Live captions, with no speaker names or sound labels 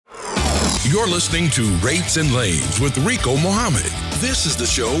You're listening to Rates and Lanes with Rico Muhammad. This is the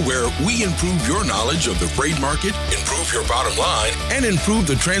show where we improve your knowledge of the freight market, improve your bottom line, and improve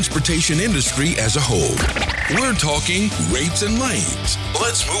the transportation industry as a whole. We're talking rates and lanes.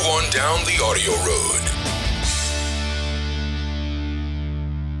 Let's move on down the audio road.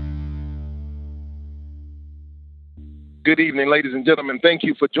 Good evening, ladies and gentlemen. Thank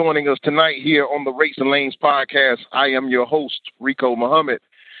you for joining us tonight here on the Rates and Lanes podcast. I am your host, Rico Muhammad.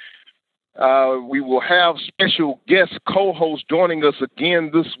 We will have special guest co-host joining us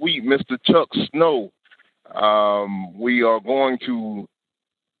again this week, Mr. Chuck Snow. We are going to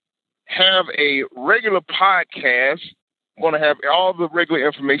have a regular podcast. We're going to have all the regular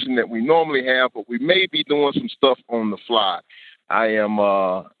information that we normally have, but we may be doing some stuff on the fly. I am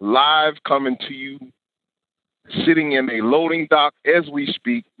live coming to you, sitting in a loading dock as we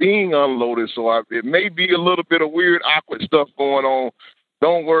speak, being unloaded. So it may be a little bit of weird, awkward stuff going on.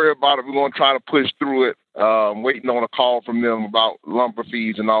 Don't worry about it. We're going to try to push through it. Waiting on a call from them about lumber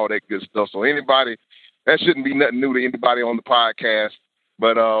fees and all that good stuff. So anybody, that shouldn't be nothing new to anybody on the podcast.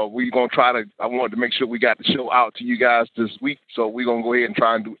 But we're going to I wanted to make sure we got the show out to you guys this week. So we're going to go ahead and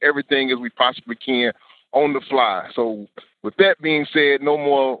try and do everything as we possibly can on the fly. So with that being said, no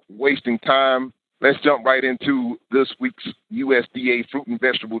more wasting time. Let's jump right into this week's USDA Fruit and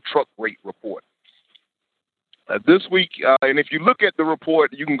Vegetable Truck Rate Report. This week, and if you look at the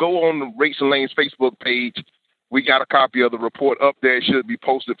report, you can go on the Rates and Lanes Facebook page. We got a copy of the report up there. It should be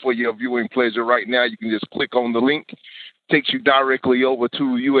posted for your viewing pleasure right now. You can just click on the link. Takes you directly over to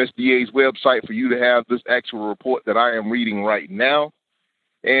USDA's website for you to have this actual report that I am reading right now.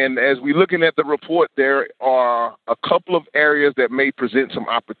 And as we're looking at the report, there are a couple of areas that may present some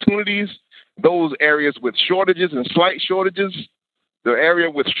opportunities. Those areas with shortages and slight shortages. The area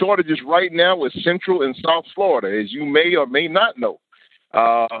with shortages right now is Central and South Florida, as you may or may not know.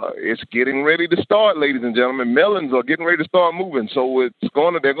 It's getting ready to start, ladies and gentlemen. Melons are getting ready to start moving, so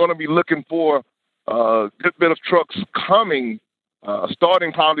they're going to be looking for a good bit of trucks coming,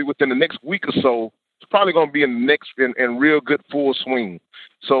 starting probably within the next week or so. It's probably going to be in real good full swing.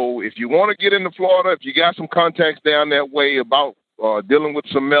 So if you want to get into Florida, if you got some contacts down that way about dealing with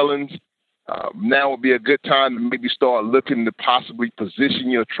some melons, now would be a good time to maybe start looking to possibly position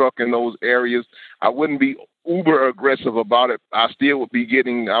your truck in those areas. I wouldn't be uber aggressive about it. I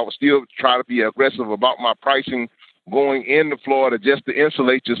would still try to be aggressive about my pricing going into Florida just to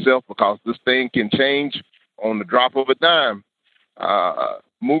insulate yourself, because this thing can change on the drop of a dime.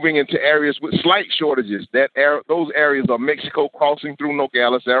 Moving into areas with slight shortages, those areas are Mexico crossing through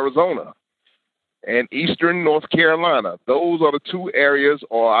Nogales, Arizona, and eastern North Carolina. Those are the two areas,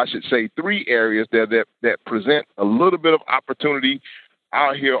 or I should say 3 areas that present a little bit of opportunity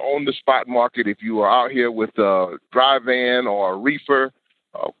out here on the spot market. If you are out here with a dry van or a reefer,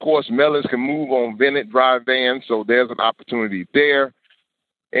 of course, melons can move on vented dry vans, so there's an opportunity there.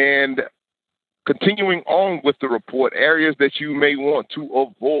 And continuing on with the report, areas that you may want to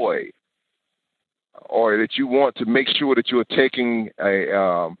avoid, or that you want to make sure that you're taking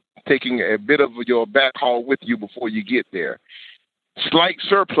a bit of your backhaul with you before you get there. Slight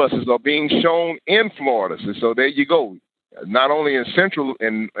surpluses are being shown in Florida. So there you go. Not only in central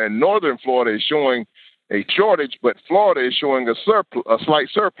and northern Florida is showing a shortage, but Florida is showing a slight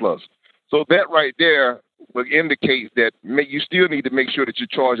surplus. So that right there will indicate that you still need to make sure that you're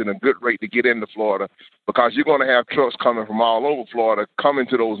charging a good rate to get into Florida, because you're going to have trucks coming from all over Florida coming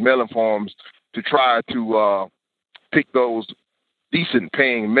to those melon farms to try to pick those decent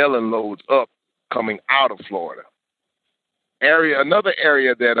paying melon loads up coming out of Florida. Another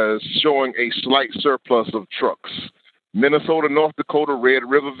area that is showing a slight surplus of trucks: Minnesota, North Dakota, Red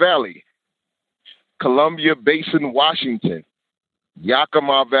River Valley, Columbia Basin, Washington,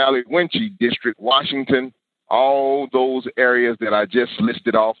 Yakima Valley, Wenatchee District, Washington. All those areas that I just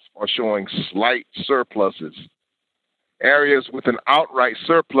listed off are showing slight surpluses. Areas with an outright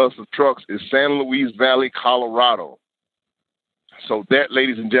surplus of trucks is San Luis Valley, Colorado. So that,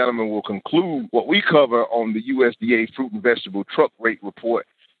 ladies and gentlemen, will conclude what we cover on the USDA Fruit and Vegetable Truck Rate Report.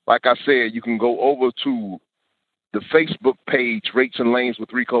 Like I said, you can go over to the Facebook page, Rates and Lanes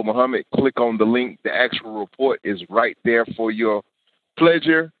with Rico Muhammad. Click on the link. The actual report is right there for your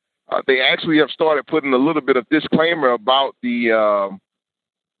pleasure. They actually have started putting a little bit of disclaimer about the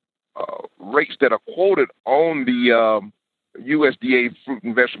rates that are quoted on the USDA Fruit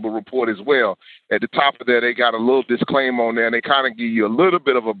and Vegetable Report as well. At the top of there, they got a little disclaimer on there, and they kind of give you a little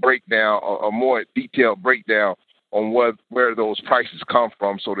bit of a breakdown, a more detailed breakdown on where those prices come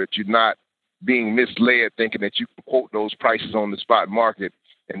from, so that you're not being misled thinking that you can quote those prices on the spot market,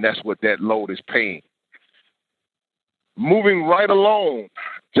 and that's what that load is paying. Moving right along,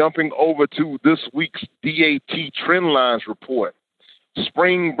 Jumping over to this week's DAT Trendlines report.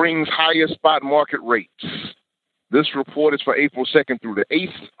 Spring brings higher spot market rates. This report is for April 2nd through the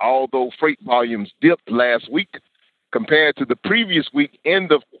 8th, although freight volumes dipped last week. Compared to the previous week,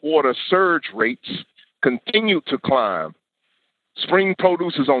 end-of-quarter surge rates continued to climb. Spring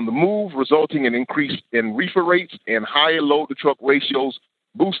produce is on the move, resulting in increase in reefer rates and higher load-to-truck ratios,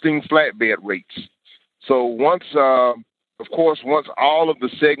 boosting flatbed rates. So once all of the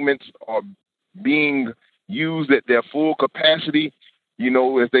segments are being used at their full capacity,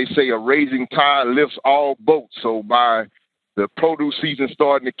 as they say, a raising tide lifts all boats. So by the produce season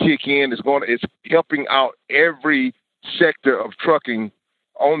starting to kick in, it's helping out every sector of trucking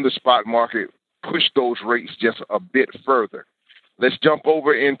on the spot market, push those rates just a bit further. Let's jump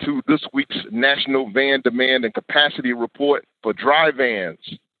over into this week's National Van Demand and Capacity Report for dry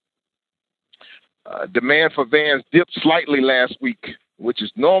vans. Demand for vans dipped slightly last week, which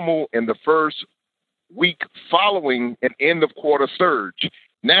is normal in the first week following an end-of-quarter surge.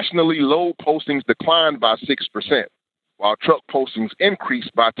 Nationally, load postings declined by 6%, while truck postings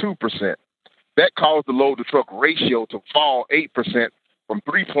increased by 2%. That caused the load-to-truck ratio to fall 8% from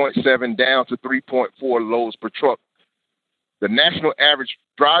 3.7 down to 3.4 loads per truck. The national average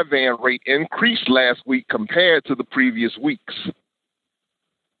dry van rate increased last week compared to the previous weeks.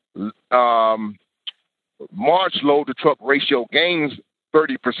 March load-to-truck ratio gains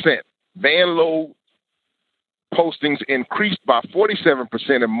 30%. Van load postings increased by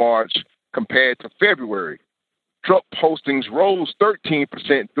 47% in March compared to February. Truck postings rose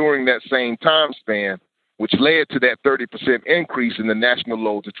 13% during that same time span, which led to that 30% increase in the national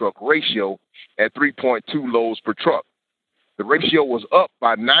load-to-truck ratio at 3.2 loads per truck. The ratio was up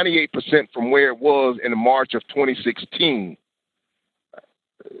by 98% from where it was in March of 2016.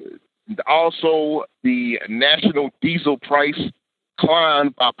 Also, the national diesel price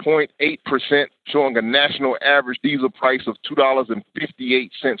climbed by 0.8%, showing a national average diesel price of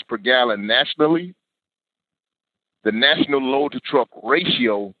 $2.58 per gallon nationally. The national load-to-truck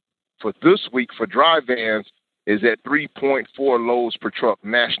ratio for this week for dry vans is at 3.4 loads per truck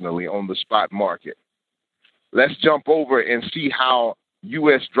nationally on the spot market. Let's jump over and see how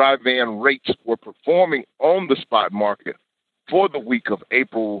U.S. dry van rates were performing on the spot market for the week of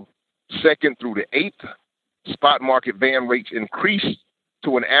April 2nd through the 8th. Spot market van rates increased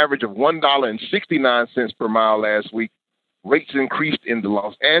to an average of $1.69 per mile last week. Rates increased in the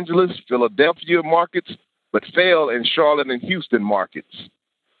Los Angeles, Philadelphia markets, but fell in Charlotte and Houston markets.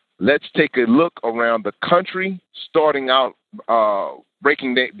 Let's take a look around the country, starting out,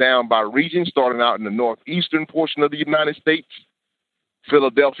 breaking that down by region, starting out in the northeastern portion of the United States.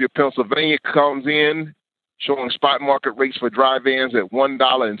 Philadelphia, Pennsylvania comes in, showing spot market rates for dry vans at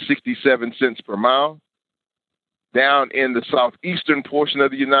 $1.67 per mile. Down in the southeastern portion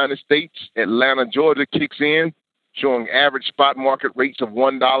of the United States, Atlanta, Georgia kicks in, showing average spot market rates of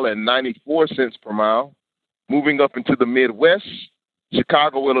 $1.94 per mile. Moving up into the Midwest,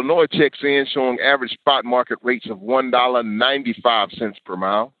 Chicago, Illinois checks in, showing average spot market rates of $1.95 per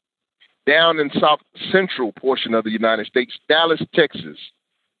mile. Down in south central portion of the United States, Dallas, Texas,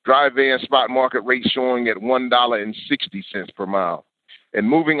 dry van spot market rates showing at $1.60 per mile. And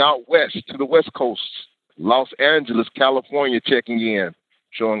moving out west to the West Coast, Los Angeles, California checking in,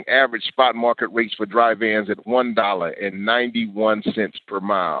 showing average spot market rates for dry vans at $1.91 per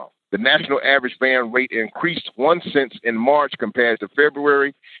mile. The national average van rate increased 1 cent in March compared to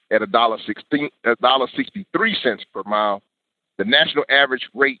February at $1.63 per mile. The national average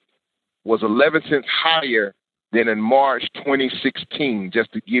rate was 11 cents higher than in March 2016,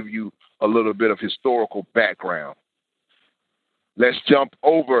 just to give you a little bit of historical background. Let's jump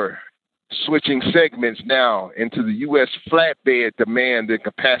over, switching segments now into the U.S. flatbed demand and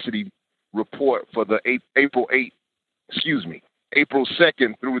capacity report for the April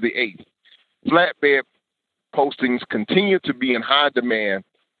 2nd through the 8th. Flatbed postings continue to be in high demand,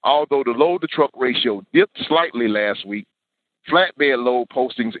 although the load-to-truck ratio dipped slightly last week. Flatbed load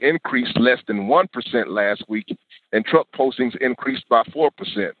postings increased less than 1% last week, and truck postings increased by 4%.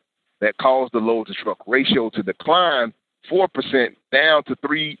 That caused the load-to-truck ratio to decline 4% down to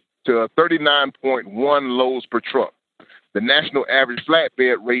 39.1 loads per truck. The national average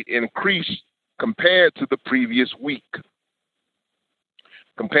flatbed rate increased compared to the previous week.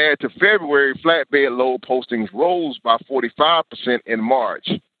 Compared to February, flatbed load postings rose by 45% in March,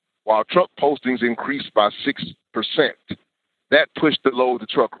 while truck postings increased by 6%. That pushed the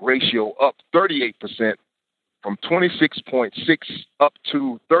load-to-truck ratio up 38% from 26.6 up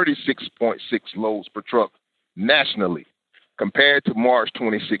to 36.6 loads per truck nationally. Compared to March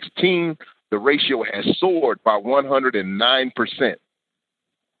 2016, the ratio has soared by 109%.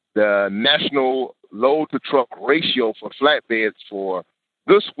 The national load-to-truck ratio for flatbeds for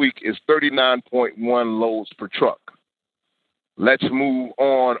this week is 39.1 loads per truck. Let's move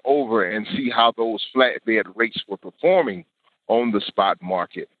on over and see how those flatbed rates were performing on the spot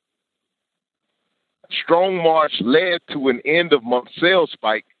market. Strong March led to an end-of-month sales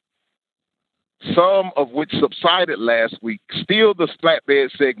spike, some of which subsided last week. Still, the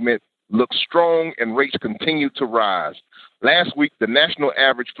flatbed segment looks strong and rates continue to rise. Last week, the national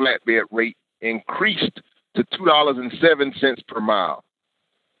average flatbed rate increased to $2.07 per mile.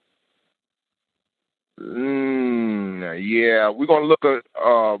 Yeah, we're going to look at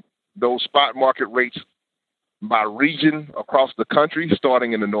those spot market rates by region across the country,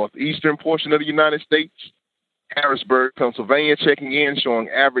 starting in the northeastern portion of the United States. Harrisburg, Pennsylvania, checking in, showing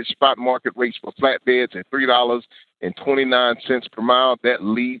average spot market rates for flatbeds at $3.29 per mile. That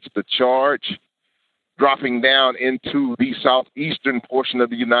leads the charge. Dropping down into the southeastern portion of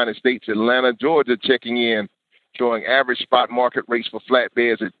the United States, Atlanta, Georgia, checking in, showing average spot market rates for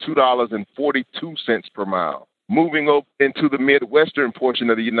flatbeds at $2.42 per mile. Moving up into the midwestern portion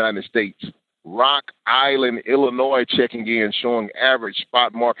of the United States, Rock Island, Illinois, checking in, showing average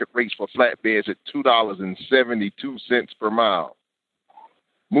spot market rates for flatbeds at $2.72 per mile.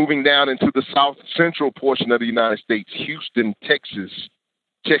 Moving down into the south central portion of the United States, Houston, Texas,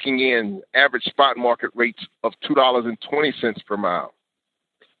 checking in, average spot market rates of $2.20 per mile.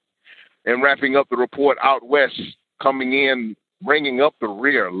 And wrapping up the report out west, coming in, bringing up the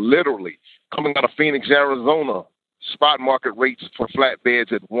rear, literally, coming out of Phoenix, Arizona, spot market rates for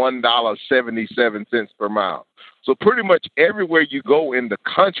flatbeds at $1.77 per mile. So pretty much everywhere you go in the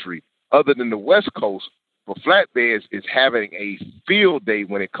country, other than the West Coast, for flatbeds is having a field day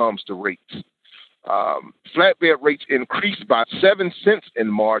when it comes to rates. Flatbed rates increased by 7 cents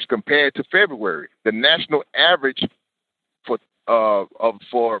in March compared to February. The national average for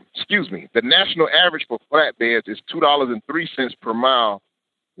flatbeds is $2.03 per mile,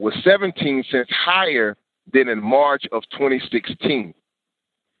 was 17 cents higher than in March of 2016.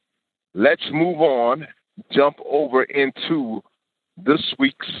 Let's move on, jump over into this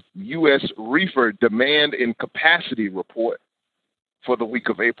week's U.S. reefer demand and capacity report for the week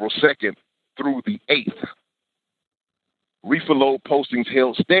of April 2nd through the 8th. Reefer load postings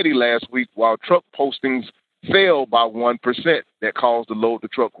held steady last week while truck postings fell by 1%. That caused the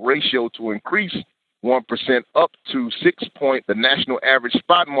load-to-truck ratio to increase 1% up to 6 point. The national average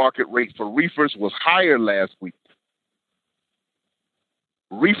spot market rate for reefers was higher last week.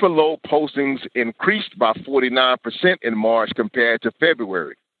 Reefer load postings increased by 49% in March compared to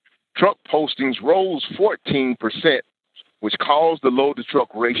February. Truck postings rose 14%, which caused the load-to-truck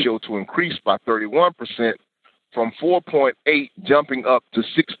ratio to increase by 31% from 4.8 jumping up to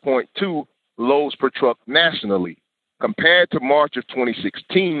 6.2 loads per truck nationally. Compared to March of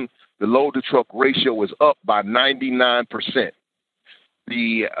 2016, the load-to-truck ratio is up by 99%.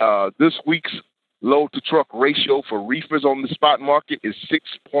 This week's load-to-truck ratio for reefers on the spot market is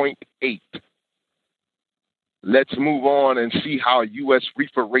 6.8. Let's move on and see how U.S.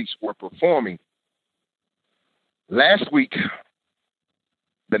 reefer rates were performing. Last week,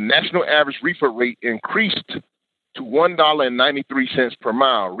 the national average reefer rate increased to $1.93 per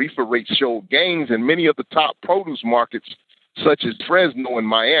mile. Reefer rates showed gains in many of the top produce markets, such as Fresno and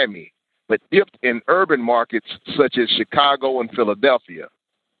Miami, but dipped in urban markets such as Chicago and Philadelphia.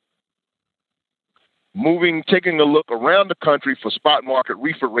 Taking a look around the country for spot market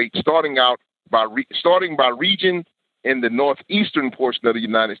reefer rates, starting by region in the northeastern portion of the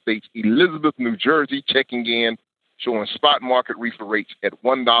United States, Elizabeth, New Jersey, checking in, showing spot market reefer rates at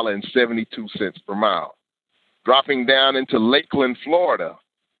 $1.72 per mile. Dropping down into Lakeland, Florida,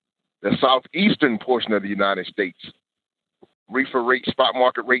 the southeastern portion of the United States, spot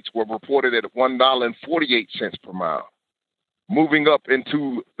market rates were reported at $1.48 per mile. Moving up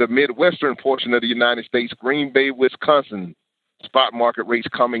into the midwestern portion of the United States, Green Bay, Wisconsin, spot market rates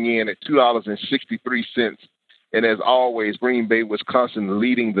coming in at $2.63. And as always, Green Bay, Wisconsin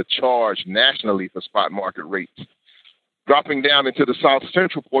leading the charge nationally for spot market rates. Dropping down into the south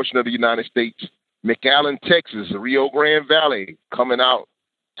central portion of the United States, McAllen, Texas, Rio Grande Valley, coming out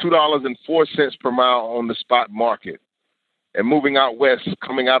 $2.04 per mile on the spot market. And moving out west,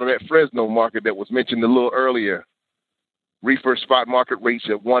 coming out of that Fresno market that was mentioned a little earlier, reefer spot market rates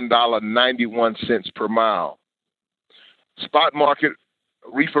at $1.91 per mile. Spot market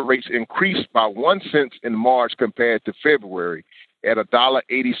reefer rates increased by 1 cent in March compared to February at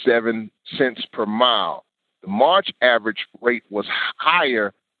 $1.87 per mile. The March average rate was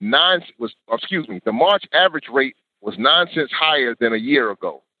the March average rate was 9 cents higher than a year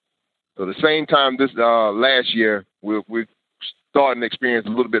ago. So the same time this last year, we're starting to experience a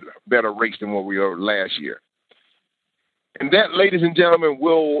little bit better rates than what we were last year. And that, ladies and gentlemen,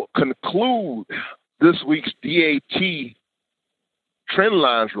 will conclude this week's DAT Trend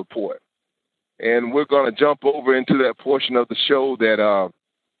Lines Report. And we're going to jump over into that portion of the show that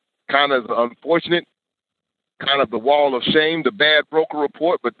kind of unfortunate, kind of the wall of shame, the bad broker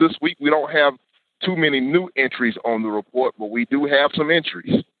report. But this week we don't have too many new entries on the report, but we do have some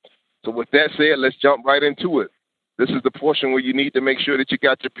entries. So with that said, let's jump right into it. This is the portion where you need to make sure that you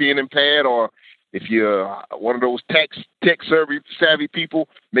got your pen and pad, or if you're one of those tech-savvy people,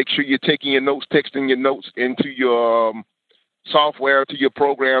 make sure you're taking your notes, texting your notes into your software, to your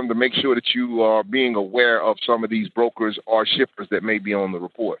program, to make sure that you are being aware of some of these brokers or shippers that may be on the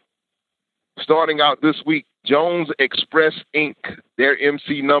report. Starting out this week, Jones Express Inc., their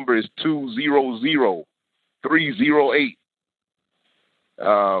MC number is 200308.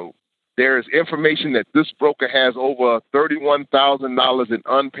 There is information that this broker has over $31,000 in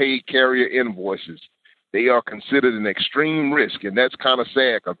unpaid carrier invoices. They are considered an extreme risk, and that's kind of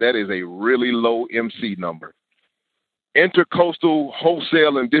sad because that is a really low MC number. Intercoastal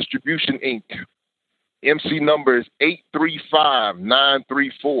Wholesale and Distribution Inc., MC number is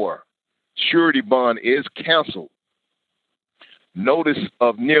 835934. Surety bond is canceled. Notice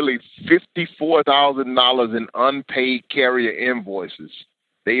of nearly $54,000 in unpaid carrier invoices.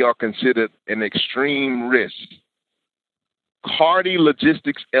 They are considered an extreme risk. Cardi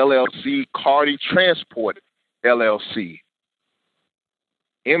Logistics LLC, Cardi Transport LLC.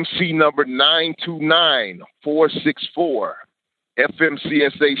 MC number 929464.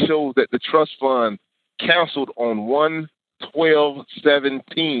 FMCSA shows that the trust fund canceled on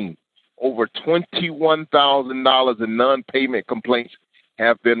 1/12/17. Over $21,000 in non-payment complaints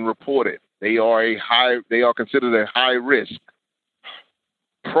have been reported. They are considered a high risk.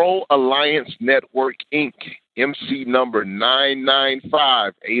 Pro Alliance Network Inc., MC number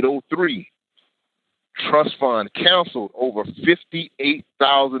 995803. Trust fund canceled, over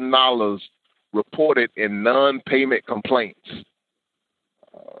 $58,000 reported in non-payment complaints.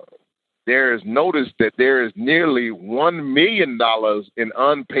 There is notice that there is nearly $1 million in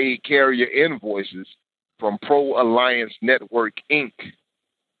unpaid carrier invoices from Pro Alliance Network Inc.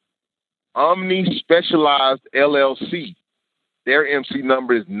 Omni Specialized LLC. Their MC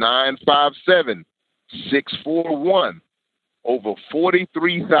number is 957641. Over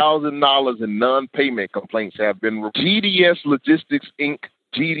 $43,000 in non-payment complaints have been reported. GDS Logistics Inc.,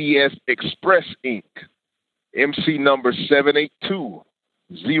 GDS Express Inc., MC number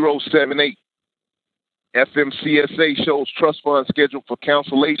 782078. FMCSA shows trust fund scheduled for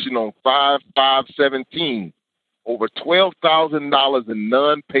cancellation on 5/5/17. Over $12,000 in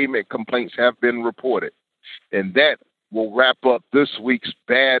non-payment complaints have been reported. And that will wrap up this week's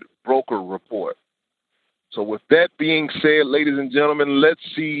bad broker report. So with that being said, ladies and gentlemen, let's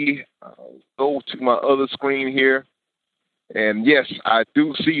see. Go to my other screen here. And yes, I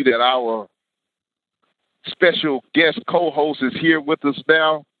do see that our special guest co-host is here with us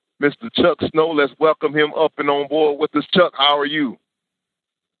now, Mr. Chuck Snow. Let's welcome him up and on board with us. Chuck, how are you?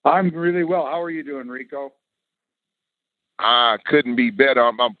 I'm really well. How are you doing, Rico? I couldn't be better.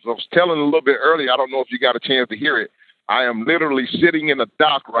 I was telling a little bit earlier, I don't know if you got a chance to hear it. I am literally sitting in a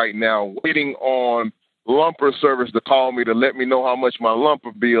dock right now waiting on lumper service to call me to let me know how much my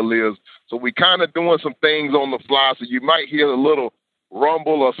lumper bill is. So we kind of doing some things on the fly. So you might hear a little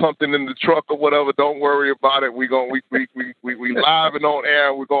rumble or something in the truck or whatever. Don't worry about it. We live and on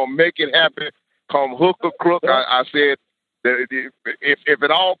air. We're gonna make it happen. Come hook or crook. I said that if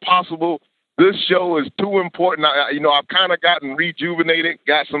at all possible, this show is too important. I've kind of gotten rejuvenated,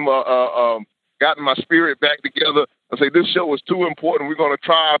 got some gotten my spirit back together. I say this show is too important. We're going to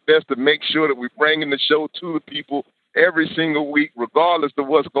try our best to make sure that we're bringing the show to the people every single week, regardless of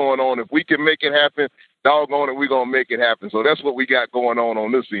what's going on. If we can make it happen, doggone it, we're going to make it happen. So that's what we got going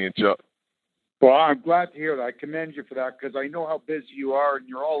on this end, Chuck. Well, I'm glad to hear that. I commend you for that because I know how busy you are and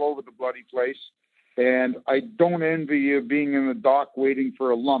you're all over the bloody place. And I don't envy you being in the dock waiting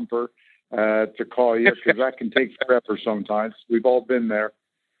for a lumper to call you because that can take forever sometimes. We've all been there.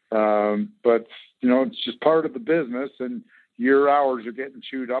 But, it's just part of the business and your hours are getting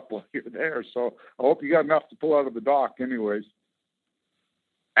chewed up while you're there. So I hope you got enough to pull out of the dock anyways.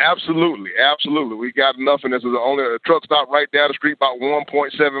 Absolutely. We got enough, and this is only a truck stop right down the street, about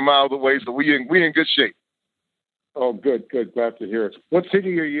 1.7 miles away, so we in good shape. Oh, good. Glad to hear it. What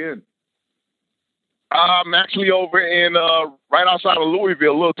city are you in? I'm actually over in right outside of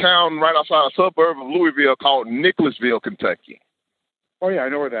Louisville, a little town right outside a suburb of Louisville called Nicholasville, Kentucky. Oh, yeah, I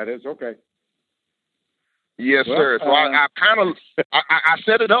know where that is. Okay. Yes, sir. So I kind of I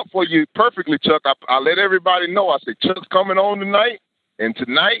set it up for you perfectly, Chuck. I let everybody know. I said, Chuck's coming on tonight, and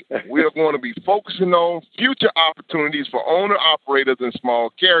tonight we are going to be focusing on future opportunities for owner-operators and small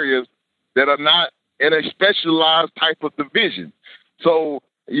carriers that are not in a specialized type of division. So,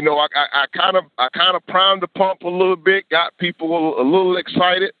 you know, I kind of primed the pump a little bit, got people a little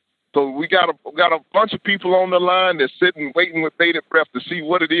excited. So we got a bunch of people on the line that's sitting, waiting with bated breath to see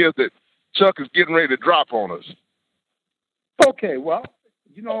what it is that Chuck is getting ready to drop on us. Okay, well,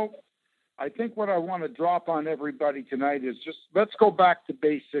 you know, I think what I want to drop on everybody tonight is just let's go back to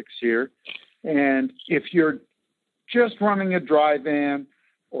basics here. And if you're just running a dry van,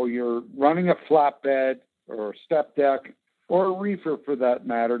 or you're running a flatbed or a step deck or a reefer for that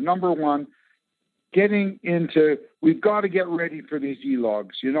matter, number one, we've got to get ready for these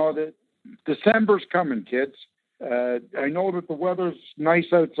e-logs. You know, that December's coming, kids. I know that the weather's nice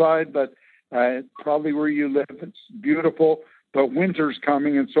outside, but probably where you live, it's beautiful, but winter's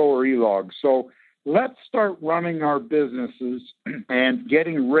coming and so are e-logs. So let's start running our businesses and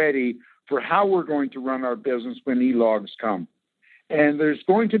getting ready for how we're going to run our business when e-logs come. And there's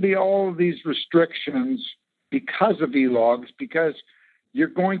going to be all of these restrictions because of e-logs, because you're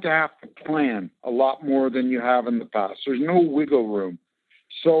going to have to plan a lot more than you have in the past. There's no wiggle room.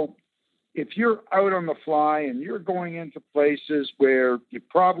 So if you're out on the fly and you're going into places where you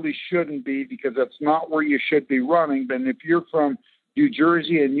probably shouldn't be because that's not where you should be running, then if you're from New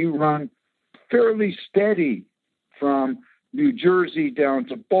Jersey and you run fairly steady from New Jersey down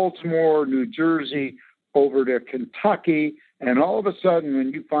to Baltimore, New Jersey over to Kentucky, and all of a sudden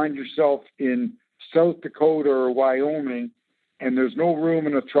when you find yourself in South Dakota or Wyoming and there's no room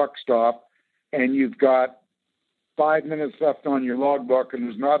in a truck stop and you've got 5 minutes left on your logbook and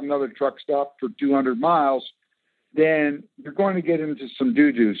there's not another truck stop for 200 miles, then you're going to get into some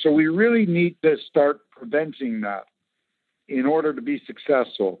doo-doo. So we really need to start preventing that in order to be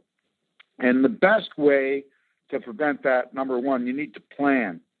successful. And the best way to prevent that, number one, you need to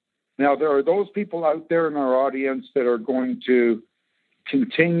plan. Now, there are those people out there in our audience that are going to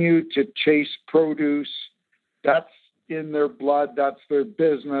continue to chase produce. That's in their blood. That's their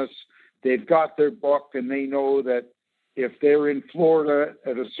business. They've got their book, and they know that if they're in Florida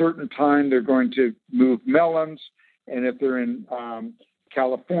at a certain time, they're going to move melons. And if they're in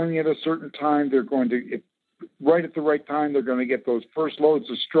California at a certain time, they're going to, right at the right time, they're going to get those first loads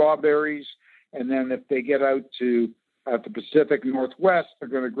of strawberries. And then if they get out to at the Pacific Northwest, they're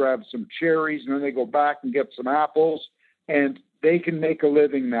going to grab some cherries, and then they go back and get some apples, and they can make a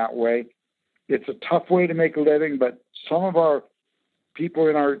living that way. It's a tough way to make a living, but some of our people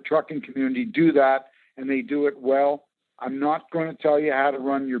in our trucking community do that, and they do it well. I'm not going to tell you how to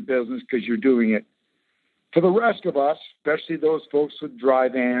run your business because you're doing it. For the rest of us, especially those folks with dry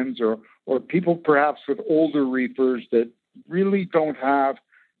vans or people perhaps with older reefers that really don't have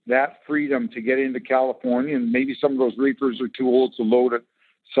that freedom to get into California, and maybe some of those reefers are too old to load at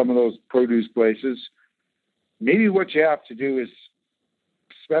some of those produce places, maybe what you have to do is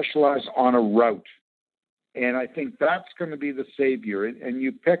specialize on a route. And I think that's going to be the savior. And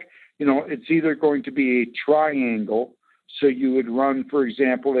you pick, you know, it's either going to be a triangle. So you would run, for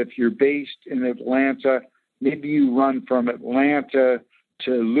example, if you're based in Atlanta, maybe you run from Atlanta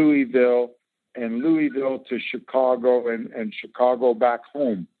to Louisville and Louisville to Chicago and Chicago back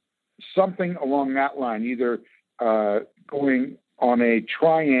home. Something along that line, either going on a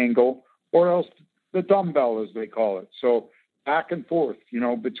triangle or else the dumbbell, as they call it. So back and forth, you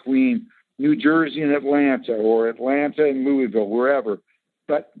know, between New Jersey and Atlanta or Atlanta and Louisville, wherever.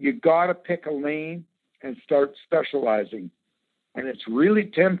 But you got to pick a lane and start specializing. And it's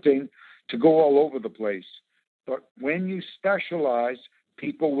really tempting to go all over the place. But when you specialize,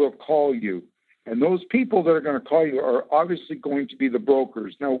 people will call you. And those people that are going to call you are obviously going to be the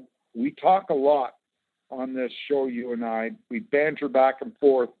brokers. Now, we talk a lot on this show, you and I. We banter back and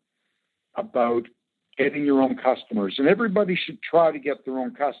forth about getting your own customers. And everybody should try to get their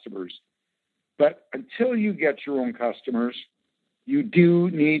own customers. But until you get your own customers, you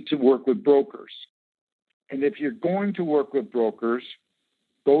do need to work with brokers. And if you're going to work with brokers,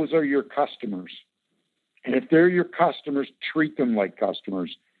 those are your customers. And if they're your customers, treat them like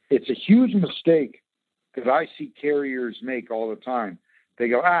customers. It's a huge mistake that I see carriers make all the time. They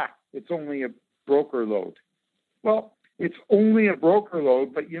go, it's only a broker load. Well, it's only a broker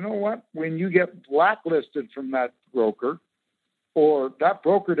load, but you know what? When you get blacklisted from that broker, or that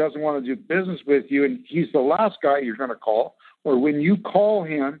broker doesn't want to do business with you and he's the last guy you're going to call, or when you call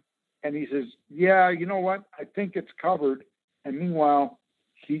him and he says, yeah, you know what? I think it's covered. And meanwhile,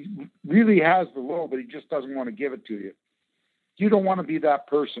 he really has the load, but he just doesn't want to give it to you. You don't want to be that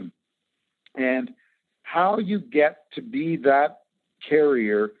person. And how you get to be that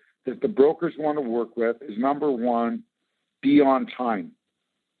carrier that the brokers want to work with is, number one, be on time.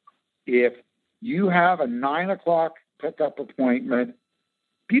 If you have a 9 o'clock pickup appointment,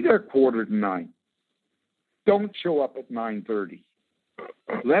 be there 8:45. Don't show up at 9:30.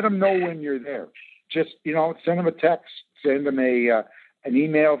 Let them know when you're there. Just, send them a text, send them an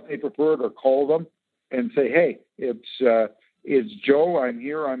email if they prefer it, or call them and say, hey, it's Joe. I'm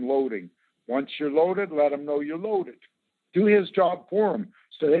here. I'm loading. Once you're loaded, let them know you're loaded. Do his job for him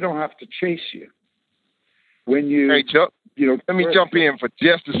so they don't have to chase you. Hey, Chuck, let me jump in for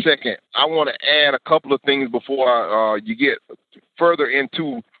just a second. I want to add a couple of things before you get further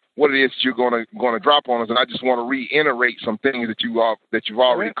into what it is you're going to drop on us, and I just want to reiterate some things that you've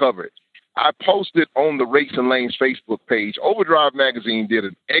already covered. I posted on the Rates and Lanes Facebook page. Overdrive Magazine did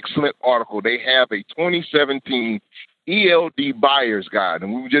an excellent article. They have a 2017 ELD buyer's guide,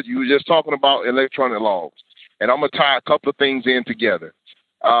 and you were just talking about electronic logs, and I'm gonna tie a couple of things in together.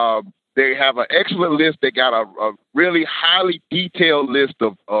 They have an excellent list. They got a really highly detailed list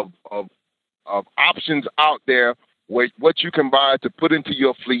of options out there, what you can buy to put into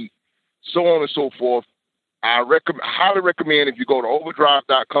your fleet, so on and so forth. I highly recommend if you go to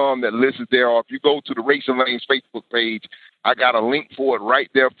overdrive.com, that list is there, or if you go to the Rates and Lanes Facebook page, I got a link for it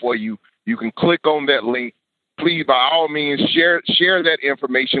right there for you. You can click on that link. Please, by all means, share that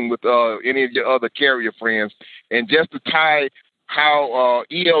information with any of your other carrier friends. And just to tie how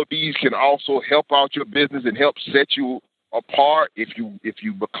ELDs can also help out your business and help set you apart if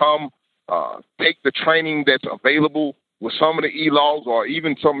you become take the training that's available with some of the e-logs, or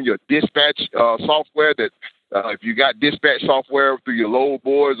even some of your dispatch software that if you got dispatch software through your load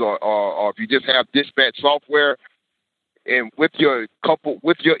boards, or if you just have dispatch software, and with your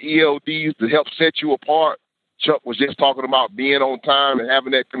ELDs to help set you apart. Chuck was just talking about being on time and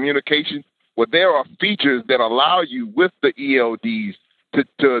having that communication. Well, there are features that allow you with the ELDs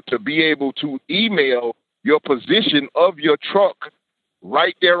to be able to email your position of your truck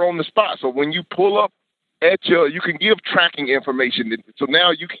right there on the spot. So when you pull up you can give tracking information. So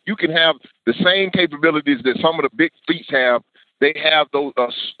now you can have the same capabilities that some of the big fleets have. They have those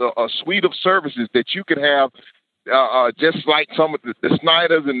a suite of services that you can have, just like some of the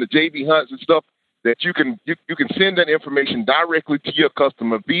Snyders and the JB Hunts and stuff, that you can send that information directly to your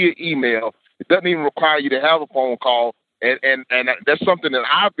customer via email. It doesn't even require you to have a phone call. And that's something that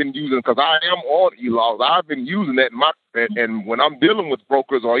I've been using because I am on e-logs. I've been using that and when I'm dealing with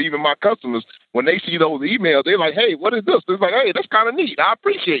brokers or even my customers, when they see those emails, they're like, hey, what is this? It's like, hey, that's kind of neat. I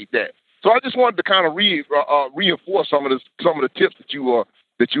appreciate that. So I just wanted to kind of reinforce some of the tips that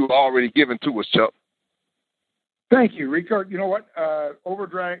you already given to us, Chuck. Thank you, Rico. You know what?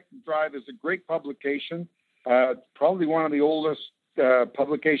 Overdrive is a great publication. Probably one of the oldest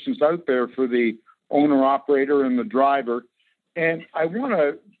publications out there for the owner-operator and the driver. And I want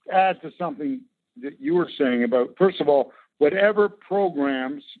to add to something that you were saying about, first of all, whatever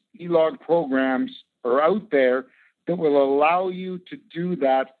programs, e-log programs are out there that will allow you to do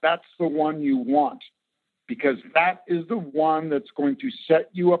that, that's the one you want, because that is the one that's going to set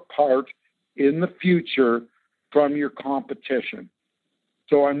you apart in the future from your competition.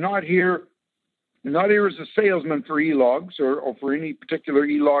 So I'm not here as a salesman for e-logs or for any particular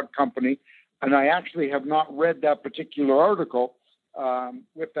e-log company. And I actually have not read that particular article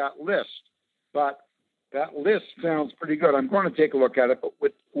with that list, but that list sounds pretty good. I'm going to take a look at it, but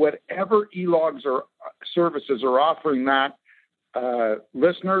with whatever e-logs or services are offering that,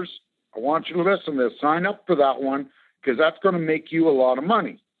 listeners, I want you to listen to this. Sign up for that one, because that's going to make you a lot of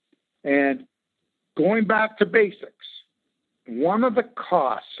money. And going back to basics, one of the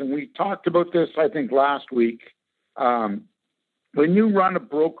costs, and we talked about this, I think, last week, when you run a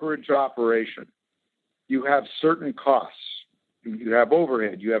brokerage operation, you have certain costs. You have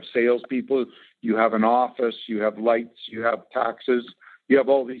overhead, you have salespeople, you have an office, you have lights, you have taxes, you have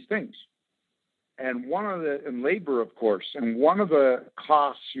all these things. And and labor, of course, and one of the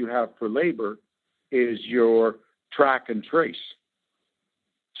costs you have for labor is your track and trace.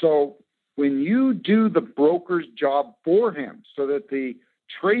 So when you do the broker's job for him so that the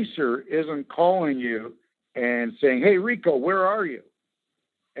tracer isn't calling you and saying, hey, Rico, where are you?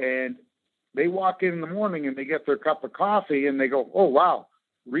 And they walk in the morning and they get their cup of coffee and they go, oh, wow,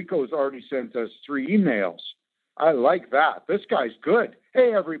 Rico's already sent us 3 emails. I like that. This guy's good.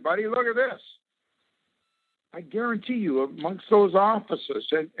 Hey, everybody, look at this. I guarantee you amongst those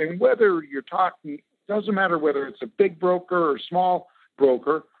offices, and whether you're talking, doesn't matter whether it's a big broker or small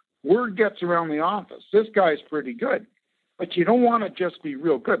broker, word gets around the office. This guy's pretty good. But you don't want to just be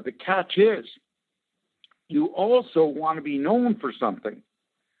real good. The catch is, you also want to be known for something.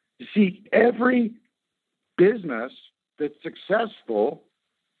 You see, every business that's successful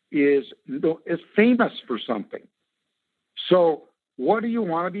is famous for something. So what do you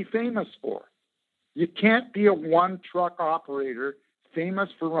want to be famous for? You can't be a one-truck operator famous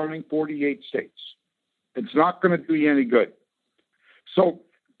for running 48 states. It's not going to do you any good. So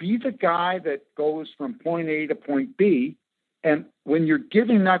be the guy that goes from point A to point B, and when you're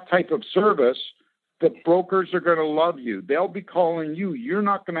giving that type of service, the brokers are going to love you. They'll be calling you. You're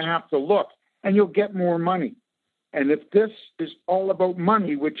not going to have to look, and you'll get more money. And if this is all about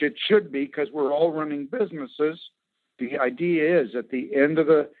money, which it should be because we're all running businesses, the idea is at the end of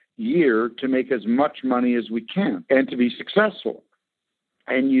the year to make as much money as we can and to be successful.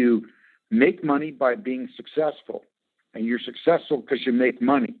 And you make money by being successful. And you're successful because you make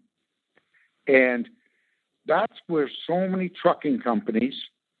money. And that's where so many trucking companies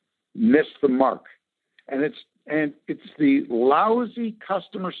miss the mark. And it's the lousy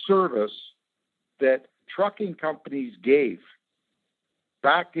customer service that trucking companies gave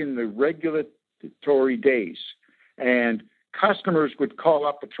back in the regulatory days. And customers would call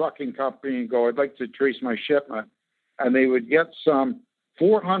up a trucking company and go, I'd like to trace my shipment. And they would get some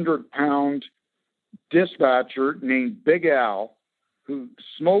 400-pound dispatcher named Big Al, who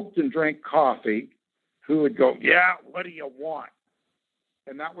smoked and drank coffee, who would go, yeah, what do you want?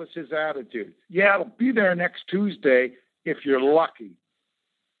 And that was his attitude. Yeah, it'll be there next Tuesday if you're lucky.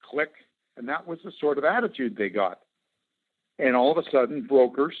 Click. And that was the sort of attitude they got. And all of a sudden,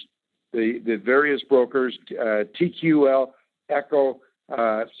 brokers, the various brokers, TQL, Echo,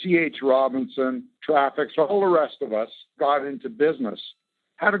 C.H. Robinson, Traffic, all the rest of us got into business.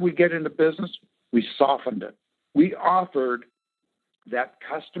 How did we get into business? We softened it. We offered that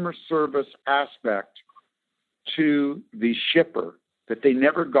customer service aspect to the shipper that they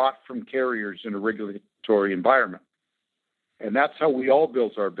never got from carriers in a regulatory environment. And that's how we all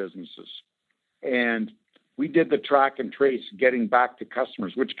built our businesses. And we did the track and trace getting back to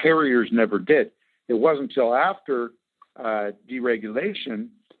customers, which carriers never did. It wasn't until after deregulation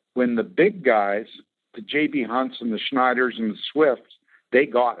when the big guys, the J.B. Hunts and the Schneiders and the Swifts, they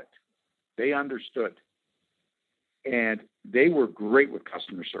got it. They understood. And they were great with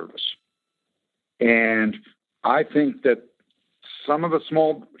customer service. And I think that some of the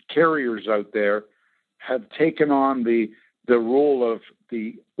small carriers out there have taken on the role of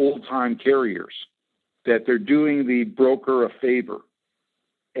the old-time carriers, that they're doing the broker a favor.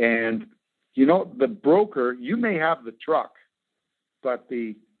 And, you know, the broker, you may have the truck, but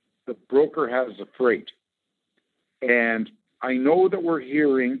the broker has the freight. And I know that we're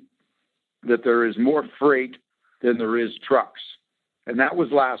hearing that there is more freight than there is trucks. And that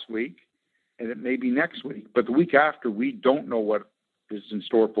was last week, and it may be next week. But the week after, we don't know what is in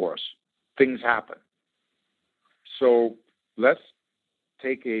store for us. Things happen. So let's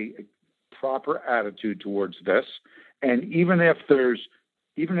take a proper attitude towards this. And even if there's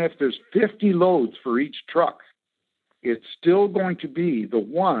 50 loads for each truck, it's still going to be the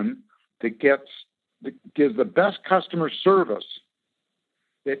one that gives the best customer service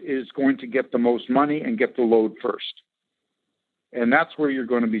that is going to get the most money and get the load first. And that's where you're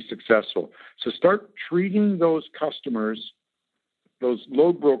going to be successful. So start treating those customers, those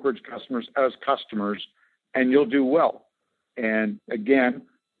load brokerage customers, as customers, and you'll do well. And again,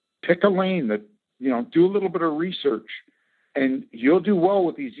 pick a lane that, do a little bit of research, and you'll do well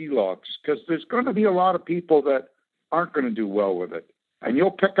with these e-logs, because there's going to be a lot of people that aren't going to do well with it. And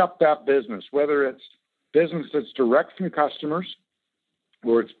you'll pick up that business, whether it's business that's direct from customers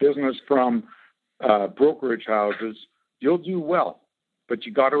or it's business from brokerage houses. You'll do well, but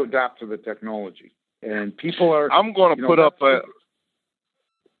you got to adapt to the technology. And people are. I'm going to put up a.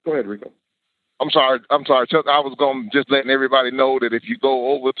 Go ahead, Rico. I'm sorry, Chuck. I was going to just letting everybody know that if you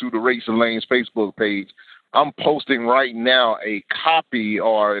go over to the Rates and Lanes Facebook page, I'm posting right now a copy,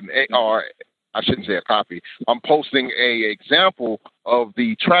 or I shouldn't say a copy. I'm posting a example of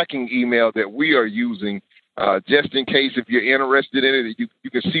the tracking email that we are using, just in case if you're interested in it, you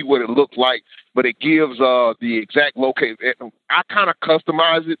can see what it looks like. But it gives the exact location. I kind of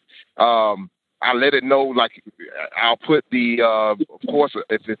customize it. I let it know, like, I'll put of course,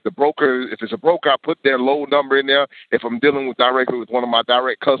 if it's a broker, I put their load number in there. If I'm dealing directly with one of my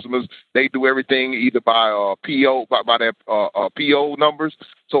direct customers, they do everything either by PO, by their PO numbers.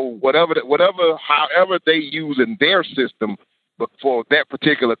 So however they use in their system, but for that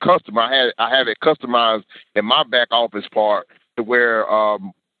particular customer, I have it customized in my back office part to where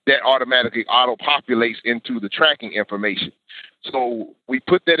that automatically auto-populates into the tracking information. So we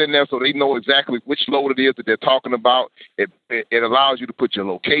put that in there so they know exactly which load it is that they're talking about. It allows you to put your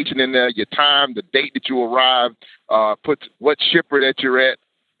location in there, your time, the date that you arrived, put what shipper that you're at,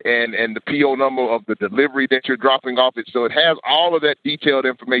 and the PO number of the delivery that you're dropping off it. So it has all of that detailed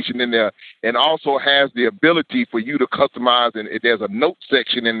information in there, and also has the ability for you to customize. And there's a note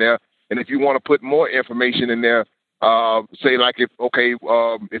section in there. And if you want to put more information in there, say like if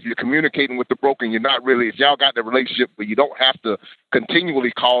you're communicating with the broker and if y'all got the relationship where you don't have to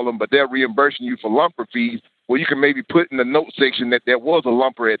continually call them, but they're reimbursing you for lumper fees, well, you can maybe put in the note section that there was a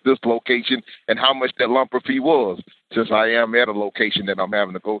lumper at this location and how much that lumper fee was, since I am at a location that I'm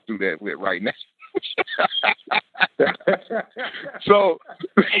having to go through that with right now. So,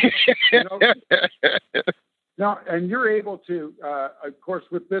 now, and you're able to, of course,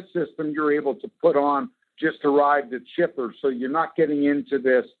 with this system, you're able to put on just arrived at shipper, so you're not getting into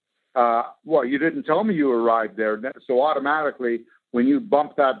this. Well, you didn't tell me you arrived there, so automatically when you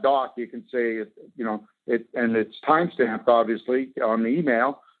bump that dock, you can say, and it's timestamped obviously on the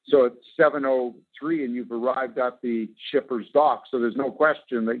email. So it's 7:03, and you've arrived at the shipper's dock, so there's no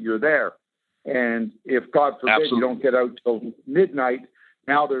question that you're there. And if God forbid Absolutely. you don't get out till midnight,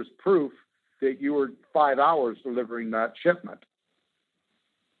 now there's proof that you were 5 hours delivering that shipment.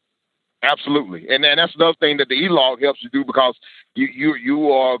 Absolutely, and that's another thing that the e-log helps you do, because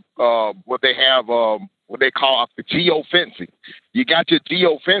you are what they have what they call geofencing. You got your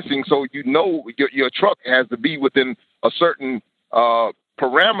geofencing, so your truck has to be within a certain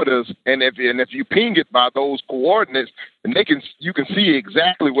parameters, and if you ping it by those coordinates, and you can see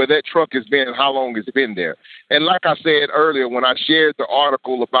exactly where that truck has been and how long it's been there. And like I said earlier, when I shared the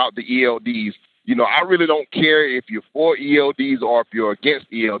article about the ELDs, I really don't care if you're for ELDs or if you're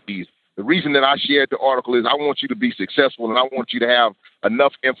against ELDs. The reason that I shared the article is I want you to be successful, and I want you to have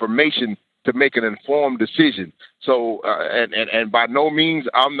enough information to make an informed decision. So, and by no means,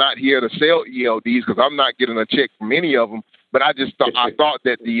 I'm not here to sell ELDs, because I'm not getting a check from any of them. But I just thought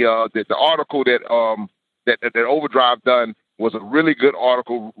that the article that Overdrive done was a really good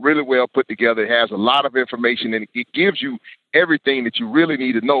article, really well put together. It has a lot of information, and it gives you everything that you really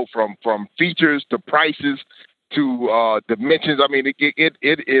need to know, from features to prices to dimensions. I mean,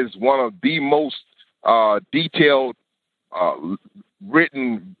 it is one of the most detailed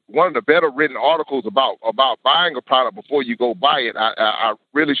written, one of the better written articles about buying a product before you go buy it. I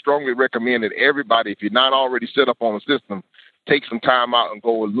really strongly recommend that everybody, if you're not already set up on a system, take some time out and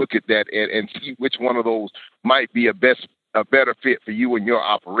go and look at that and see which one of those might be a better fit for you and your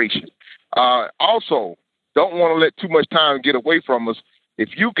operation. Also, don't want to let too much time get away from us. If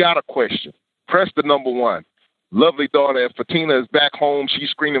you got a question, press the number 1. Lovely daughter Fatina is back home. She's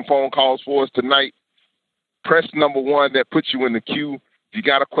screening phone calls for us tonight. Press number 1. That puts you in the queue. If you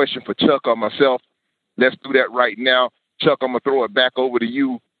got a question for Chuck or myself, let's do that right now. Chuck, I'm going to throw it back over to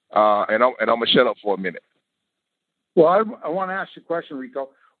you, and I'm going to shut up for a minute. Well, I want to ask you a question, Rico.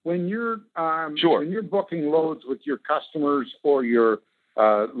 When you're Sure. When you're booking loads with your customers or your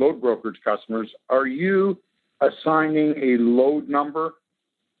load brokerage customers, are you assigning a load number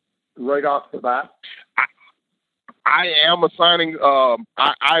right off the bat? I am assigning.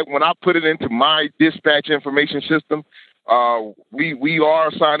 When I put it into my dispatch information system, we are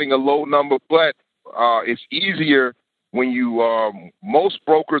assigning a load number, but it's easier when you most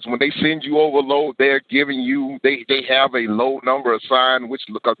brokers, when they send you over load, they're giving you they have a load number assigned,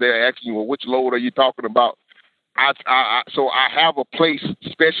 because they're asking you, well, which load are you talking about? So I have a place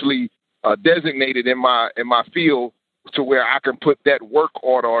specially designated in my field to where I can put that work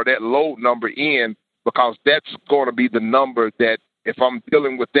order or that load number in, because that's going to be the number that if I'm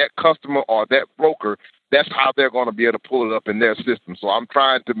dealing with that customer or that broker, that's how they're going to be able to pull it up in their system. So I'm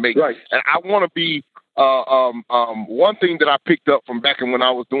trying to make, right. And I want to be, one thing that I picked up from back when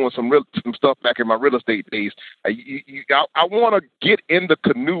I was doing some stuff back in my real estate days, I want to get in the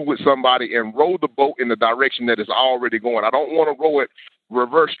canoe with somebody and row the boat in the direction that it's already going. I don't want to row it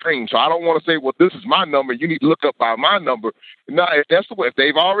reverse stream. So I don't want to say, well, this is my number, you need to look up by my number. No, if that's the way, if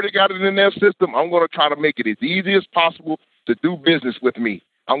they've already got it in their system, I'm going to try to make it as easy as possible to do business with me.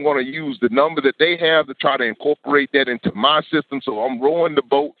 I'm going to use the number that they have to try to incorporate that into my system. So I'm rowing the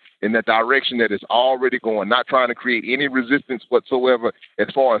boat in the direction that it's already going, not trying to create any resistance whatsoever as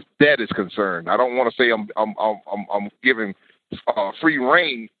far as that is concerned. I don't want to say I'm giving free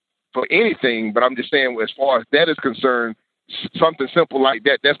reign for anything, but I'm just saying as far as that is concerned, something simple like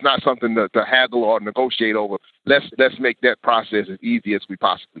that, that's not something to haggle or negotiate over. Let's make that process as easy as we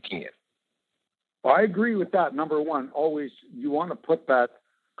possibly can. Well, I agree with that. Number one, always you want to put that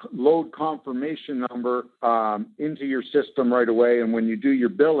load confirmation number into your system right away. And when you do your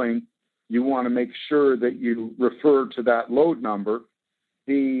billing, you want to make sure that you refer to that load number.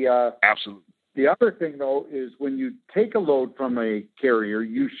 Absolutely. The other thing, though, is when you take a load from a carrier,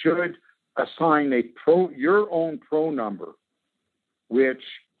 you should assign your own pro number, which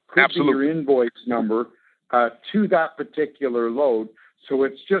could Absolutely. be your invoice number to that particular load. So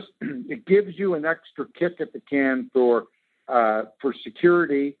it's just, it gives you an extra kick at the can for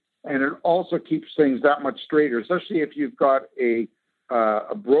security, and it also keeps things that much straighter, especially if you've got a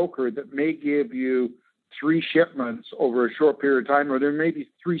broker that may give you 3 shipments over a short period of time, or there may be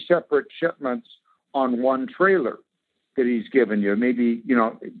 3 separate shipments on one trailer that he's given you. Maybe,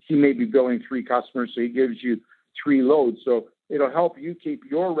 he may be billing 3 customers, so he gives you 3 loads. So it'll help you keep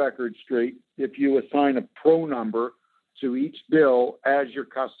your record straight if you assign a pro number to each bill as your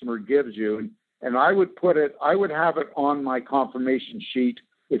customer gives you. And I would have it on my confirmation sheet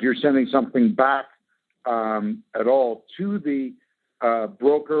if you're sending something back at all to the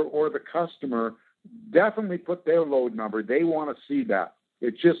broker or the customer. Definitely put their load number. They want to see that.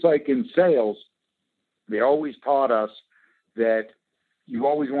 It's just like in sales. They always taught us that you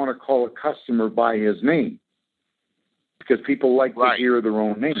always want to call a customer by his name because people like to hear their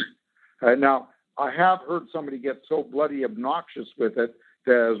own name. Now, I have heard somebody get so bloody obnoxious with it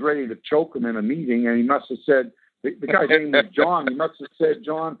that I was ready to choke him in a meeting, and he must have said, the guy's name was John, he must have said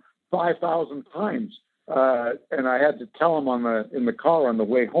John 5,000 times. And I had to tell him in the car on the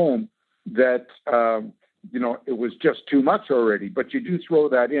way home that, it was just too much already. But you do throw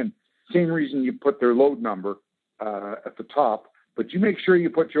that in. Same reason you put their load number at the top, but you make sure you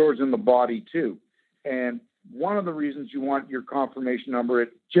put yours in the body too. And one of the reasons you want your confirmation number,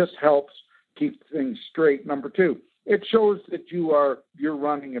 it just helps keep things straight. Number 2, it shows that you're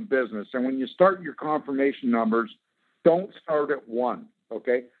running a business. And when you start your confirmation numbers, don't start at 1,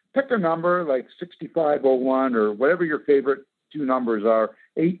 okay? Pick a number like 6501 or whatever your favorite 2 numbers are,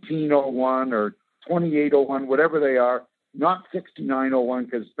 1801 or 2801, whatever they are, not 6901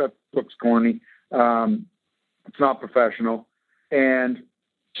 because that looks corny. It's not professional. And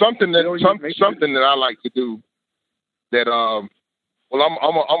something that I like to do that well, I'm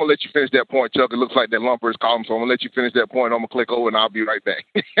gonna let you finish that point, Chuck. It looks like that lumper is calling, so I'm gonna let you finish that point. I'm gonna click over and I'll be right back.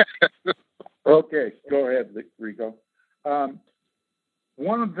 Okay, go ahead, Rico.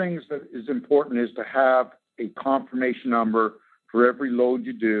 One of the things that is important is to have a confirmation number for every load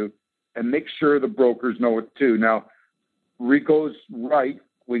you do, and make sure the brokers know it too. Now, Rico's right.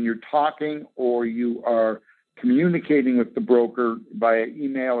 When you're talking or you are communicating with the broker via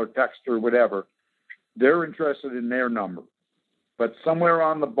email or text or whatever, they're interested in their number. But somewhere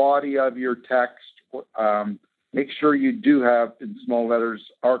on the body of your text, make sure you do have in small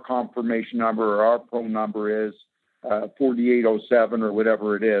letters our confirmation number or our pro number is 4807 or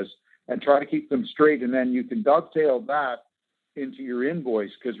whatever it is, and try to keep them straight. And then you can dovetail that into your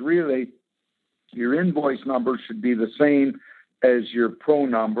invoice, because really your invoice number should be the same as your pro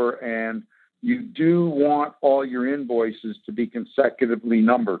number, and you do want all your invoices to be consecutively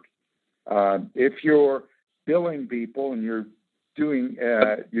numbered. If you're billing people and you're doing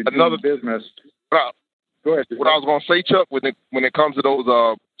business. Go ahead. What I was going to say, Chuck, when it comes to those,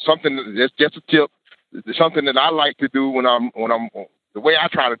 something that's just a tip, something that I like to do when I'm the way I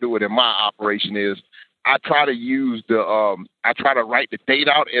try to do it in my operation is I try to use I try to write the date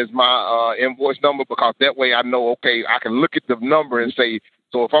out as my invoice number, because that way I know, okay, I can look at the number and say,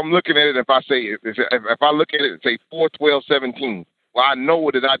 so if I'm looking at it, if I look at it and say 4/12/17, well, I know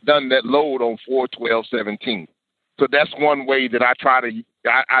that I've done that load on 4/12/17. So that's one way that I try to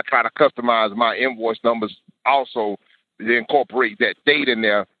customize my invoice numbers also, to incorporate that date in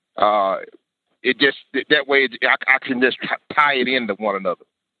there. That way I can just tie it into one another.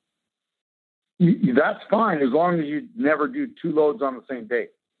 That's fine, as long as you never do 2 loads on the same day.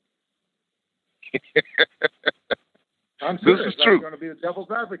 I'm serious. This is true. I'm going to be the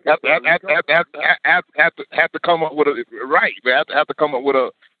devil's advocate. Have to come up with have to come up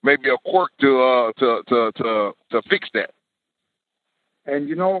with maybe a quirk to fix that. And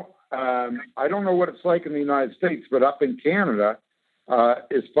I don't know what it's like in the United States, but up in Canada,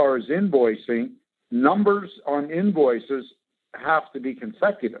 as far as invoicing, numbers on invoices have to be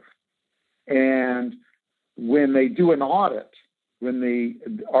consecutive. And when they do an audit,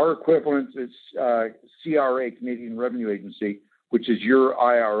 our equivalent is CRA, Canadian Revenue Agency, which is your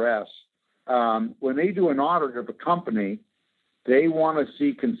IRS. When they do an audit of a company, they want to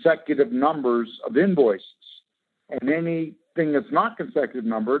see consecutive numbers of invoices. And anything that's not consecutive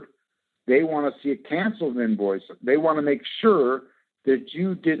numbered, they want to see a canceled invoice. They want to make sure that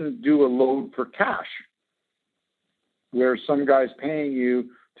you didn't do a load for cash, where some guy's paying you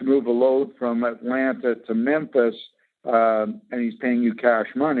to move a load from Atlanta to Memphis, and he's paying you cash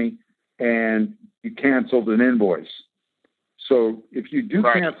money, and you canceled an invoice. So if you do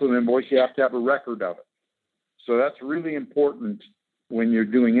cancel an invoice, you have to have a record of it. So that's really important when you're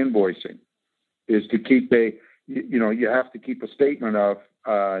doing invoicing, is to keep you have to keep a statement of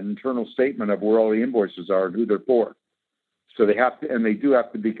an internal statement of where all the invoices are and who they're for. So they have to, and they do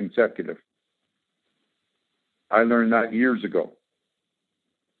have to be consecutive. I learned that years ago.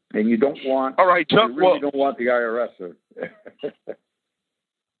 And you don't want, all right, Chuck, you really don't want the IRS to.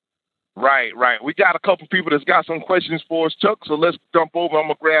 Right. We got a couple people that's got some questions for us, Chuck. So let's jump over. I'm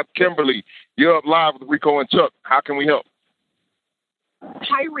gonna grab Kimberly. You're up live with Rico and Chuck. How can we help?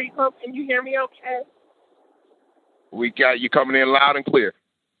 Hi, Rico. Can you hear me okay? We got you coming in loud and clear.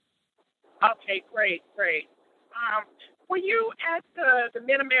 Okay, great. Were you at the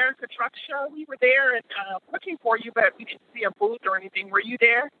Mid-America Truck Show? We were there and looking for you, but we didn't see a booth or anything. Were you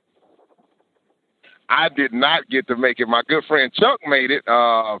there? I did not get to make it. My good friend Chuck made it.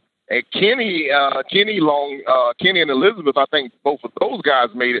 And Kenny and Elizabeth, I think both of those guys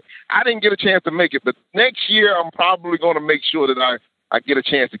made it. I didn't get a chance to make it, but next year I'm probably going to make sure that I get a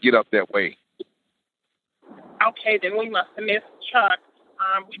chance to get up that way. Okay, then we must have missed Chuck.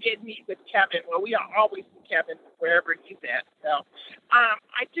 We did meet with Kevin. Well, we always see Kevin wherever he's at. So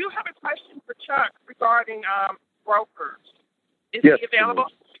I do have a question for Chuck regarding brokers. Is he available?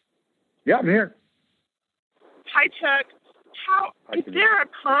 Yeah, I'm here. Hi, Chuck. Is there a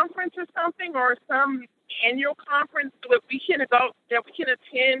conference or something, or some annual conference that we can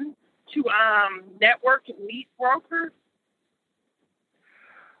attend to network and meet brokers?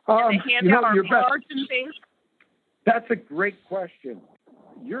 And they hand out our cards and things? That's a great question.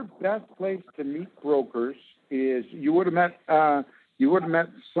 Your best place to meet brokers is you would have met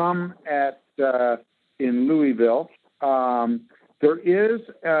some at in Louisville. There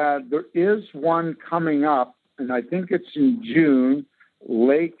is one coming up, and I think it's in June,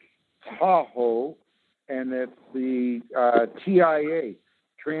 Lake Tahoe, and it's the TIA,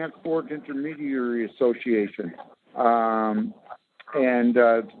 Transport Intermediary Association. And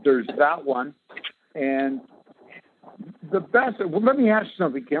there's that one. And the best, well, let me ask you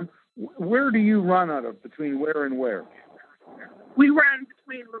something, Kim. Where do you run out of? Between where and where? We run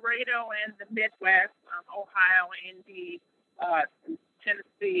between Laredo and the Midwest, Ohio, Indy,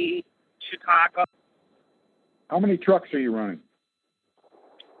 Tennessee, Chicago. How many trucks are you running?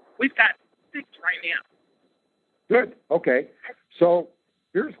 We've got 6 right now. Good. Okay. So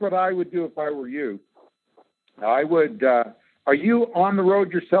here's what I would do if I were you. I would. Are you on the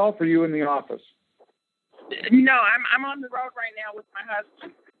road yourself, or are you in the office? No, I'm on the road right now with my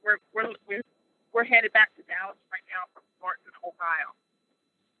husband. We're headed back to Dallas right now from Thornton, Ohio.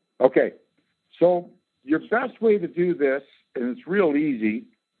 Okay. So your best way to do this, and it's real easy,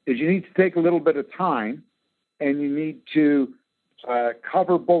 is you need to take a little bit of time, and you need to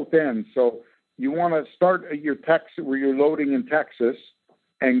cover both ends. So you want to start at your Texas, where you're loading in Texas,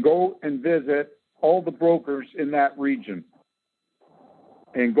 and go and visit all the brokers in that region.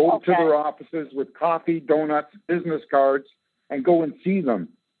 And go to their offices with coffee, donuts, business cards, and go and see them.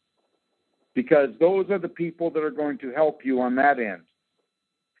 Because those are the people that are going to help you on that end.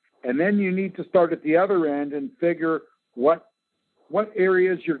 And then you need to start at the other end and figure what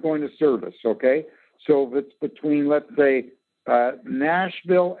areas you're going to service, okay? So if it's between, let's say,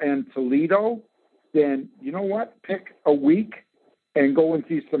 Nashville and Toledo, then you know what? Pick a week and go and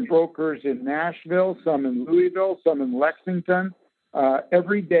see some brokers in Nashville, some in Louisville, some in Lexington.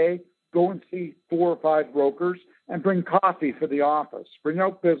 Every day, go and see 4 or 5 brokers and bring coffee for the office. Bring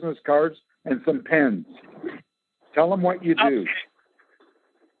out business cards and some pens. Tell them what you do. Okay.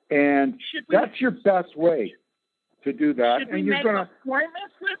 And that's your best way to do that. Should we make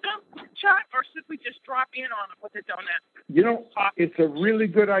appointments with them, Chuck, or should we just drop in on them with a donut? You know, it's a really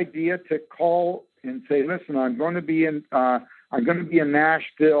good idea to call and say, listen, I'm going to be in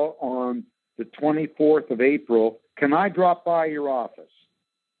Nashville on the 24th of April. Can I drop by your office?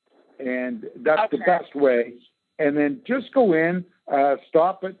 And that's the best way. And then just go in,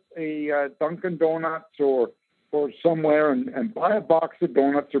 stop at a Dunkin' Donuts or somewhere and buy a box of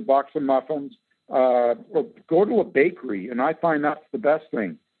donuts or box of muffins, or go to a bakery. And I find that's the best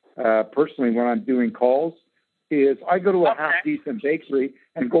thing, personally, when I'm doing calls, is I go to a half-decent bakery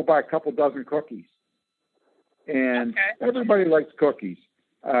and go buy a couple dozen cookies. And everybody likes cookies.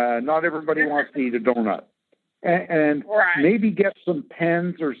 Not everybody wants to eat a donut. And maybe get some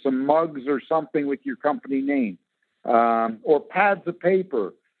pens or some mugs or something with your company name, or pads of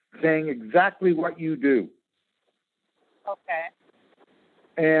paper saying exactly what you do. Okay.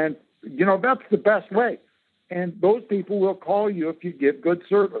 And, you know, that's the best way. And those people will call you if you give good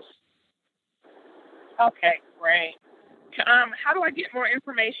service. Okay, great. How do I get more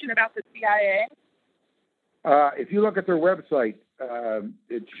information about the CIA? If you look at their website,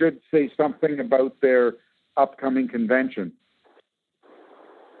 it should say something about their upcoming convention.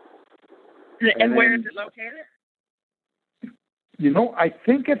 And where is it located? I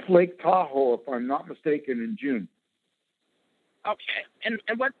think it's Lake Tahoe, if I'm not mistaken, in June. Okay. And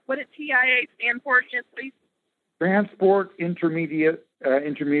what did TIA stand for again, please? Transport Intermediaries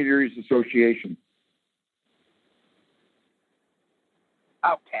Association.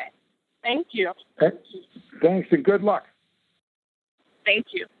 Okay. Thank you. Thanks, and good luck.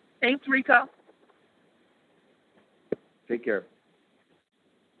 Thank you. Thanks, Rico. Take care.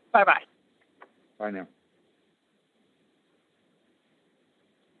 Bye-bye. Bye now.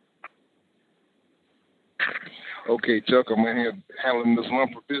 Okay, Chuck, I'm in here handling this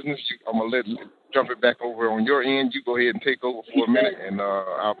lumper business. I'm going to jump it back over on your end. You go ahead and take over for a minute, and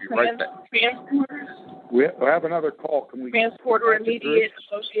I'll be right back. Transporters? We'll have another call. Can we? Transporter Immediate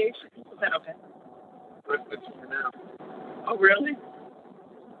Association? Is that okay? Oh, really?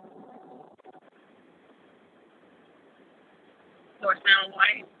 So it sounds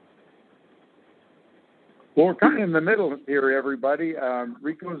like? Well, we're kind of in the middle here, everybody.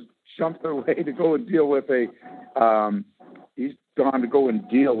 Rico's jumped away to go and deal with he's gone to go and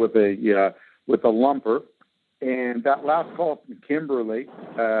deal with a lumper. And that last call from Kimberly,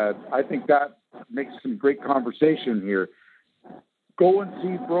 I think that makes some great conversation here. Go and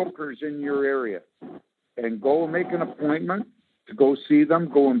see brokers in your area and go and make an appointment to go see them,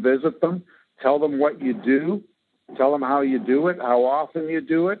 go and visit them, tell them what you do, tell them how you do it, how often you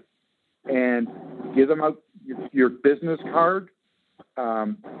do it, and give them out your business card.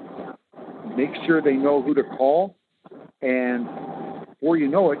 Make sure they know who to call, and before you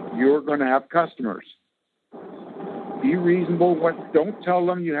know it, you're going to have customers. Be reasonable. Don't tell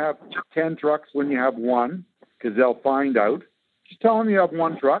them you have 10 trucks when you have one, because they'll find out. Just tell them you have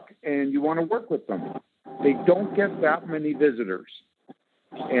one truck and you want to work with them. They don't get that many visitors,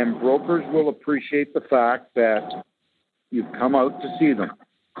 and brokers will appreciate the fact that you've come out to see them.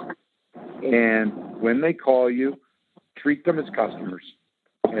 And when they call you, treat them as customers.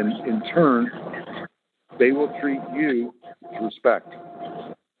 And in turn, they will treat you with respect.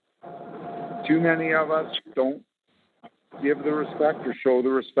 Too many of us don't give the respect or show the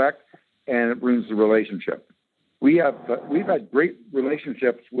respect, and it ruins the relationship. We've had great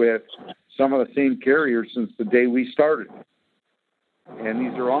relationships with some of the same carriers since the day we started. And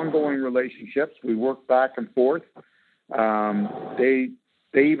these are ongoing relationships. We work back and forth. They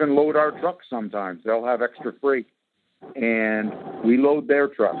even load our trucks sometimes. They'll have extra freight, and we load their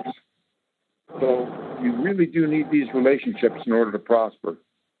trucks. So you really do need these relationships in order to prosper.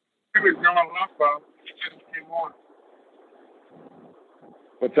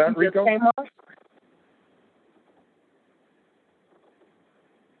 What's that, Rico?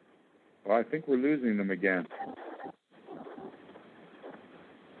 Well, I think we're losing them again.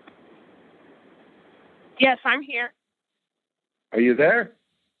 Yes, I'm here. Are you there?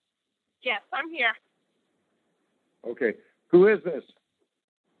 Yes, I'm here. Okay. Who is this?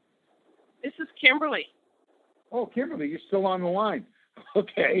 This is Kimberly. Oh, Kimberly, you're still on the line.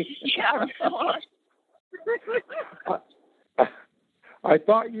 Okay. Yeah, I'm still on. I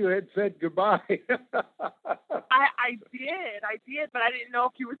thought you had said goodbye. I did, but I didn't know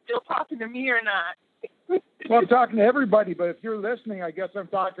if you were still talking to me or not. Well, I'm talking to everybody, but if you're listening, I guess I'm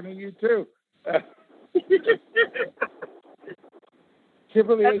talking to you too.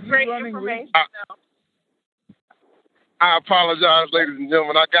 Kimberly, that's great information. I apologize, ladies and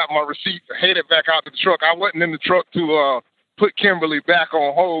gentlemen. I got my receipt, headed back out to the truck. I wasn't in the truck to put Kimberly back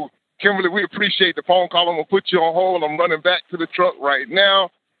on hold. Kimberly, we appreciate the phone call. I'm going to put you on hold. I'm running back to the truck right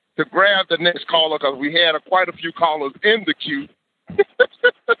now to grab the next caller because we had quite a few callers in the queue.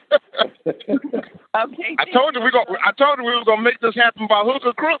 Okay. I told you we were gonna make this happen by hook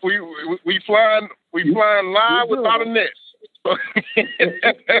or crook. We flying live without a net.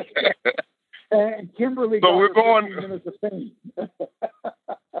 And Kimberly. So we're going.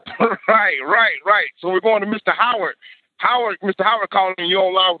 Right. So we're going to Mr. Howard. Mr. Howard calling you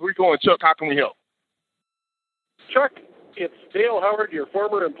on live with Rico and Chuck. How can we help? Chuck, it's Dale Howard, your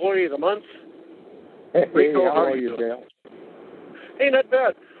former employee of the month. Hey, Rico, how are you, Dale? Hey, not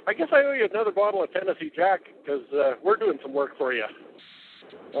bad. I guess I owe you another bottle of Tennessee Jack because we're doing some work for you.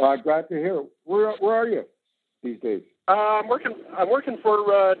 I'm glad to hear. Where are you these days? I'm working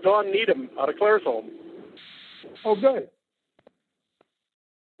for Don Needham out of Claresholm. Oh, good.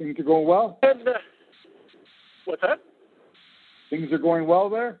 Things are going well? And what's that? Things are going well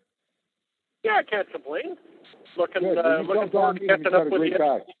there? Yeah, I can't complain. Looking forward to catching up with you.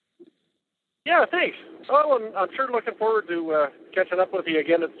 Guy. Yeah, thanks. Well, I'm sure looking forward to catching up with you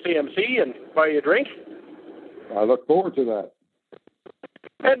again at CMC and buy you a drink. I look forward to that.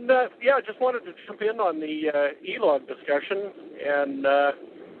 And just wanted to jump in on the E-log discussion, and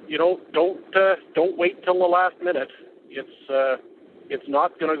don't wait till the last minute. It's It's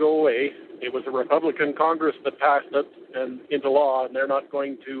not going to go away. It was a Republican Congress that passed it and into law, and they're not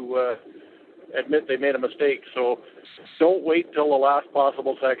going to admit they made a mistake. So don't wait till the last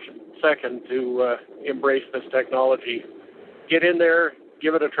possible second to embrace this technology. Get in there,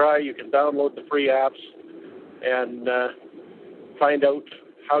 give it a try. You can download the free apps and find out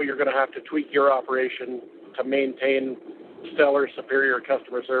how you're going to have to tweak your operation to maintain stellar, superior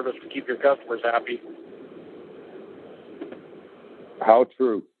customer service to keep your customers happy. How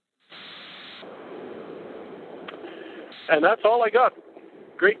true. And that's all I got.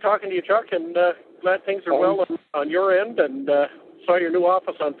 Great talking to you, Chuck, and glad things are well on your end, and saw your new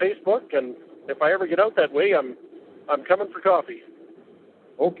office on Facebook, and if I ever get out that way, I'm coming for coffee.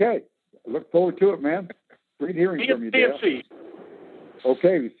 Okay. Look forward to it, man. Great hearing from you, Dale. CMC.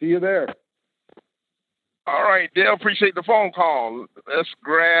 Okay, see you there. All right, Dale, appreciate the phone call. Let's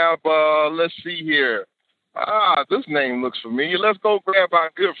grab, let's see here. This name looks familiar. Let's go grab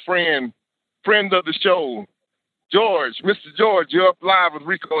our good friend of the show, George. Mr. George, you're up live with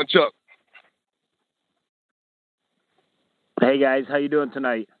Rico and Chuck. Hey, guys. How you doing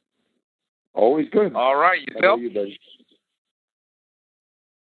tonight? Always good. All right, yourself? How are you, buddy?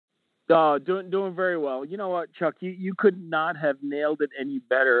 Doing very well. You know what, Chuck? You could not have nailed it any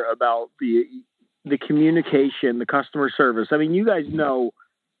better about the communication, the customer service. I mean, you guys know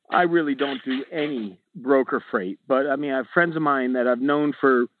I really don't do any broker freight, but I mean, I have friends of mine that I've known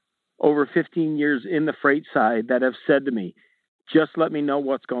for over 15 years in the freight side that have said to me, just let me know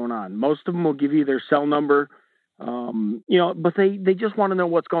what's going on. Most of them will give you their cell number, but they just want to know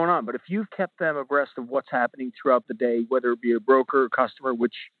what's going on. But if you've kept them abreast of what's happening throughout the day, whether it be a broker or customer,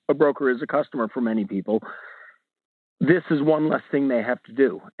 which a broker is a customer for many people, this is one less thing they have to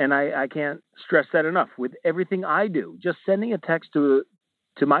do. And I can't stress that enough. With everything I do, just sending a text to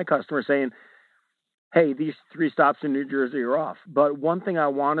my customer saying, hey, these 3 stops in New Jersey are off. But one thing I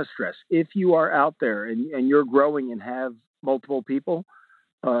want to stress, if you are out there and you're growing and have multiple people,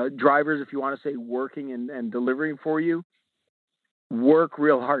 drivers, if you want to say working and delivering for you, work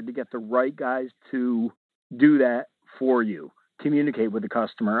real hard to get the right guys to do that for you. Communicate with the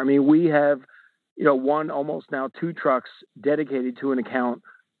customer. I mean, we have, almost now 2 trucks dedicated to an account,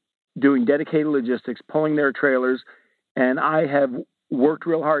 doing dedicated logistics, pulling their trailers, and I have worked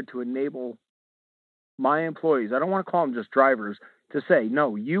real hard to enable my employees, I don't want to call them just drivers, to say,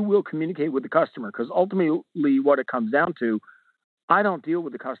 no, you will communicate with the customer, because ultimately what it comes down to, I don't deal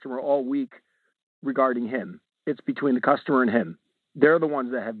with the customer all week regarding him. It's between the customer and him. They're the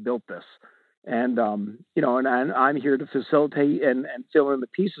ones that have built this. And, and I'm here to facilitate and fill in the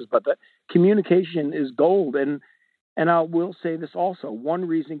pieces, but the communication is gold. And I will say this also, one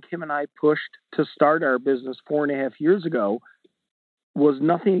reason Kim and I pushed to start our business 4.5 years ago was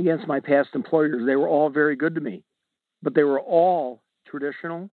nothing against my past employers. They were all very good to me, but they were all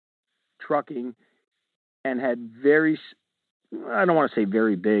traditional trucking and had I don't want to say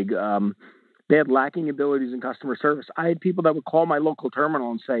very big. They had lacking abilities in customer service. I had people that would call my local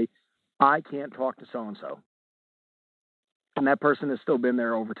terminal and say, I can't talk to so-and-so. And that person has still been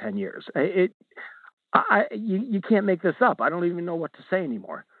there over 10 years. You can't make this up. I don't even know what to say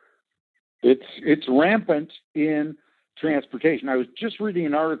anymore. It's rampant in transportation. I was just reading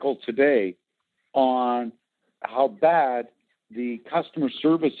an article today on how bad the customer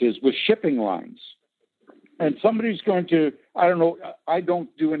service is with shipping lines. And somebody's going to, I don't know, I don't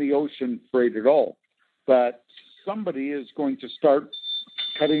do any ocean freight at all, but somebody is going to start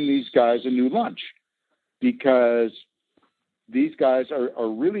cutting these guys a new lunch because these guys are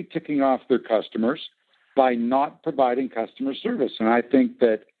really ticking off their customers by not providing customer service. And I think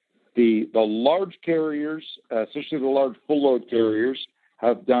that the large carriers, especially the large full load carriers,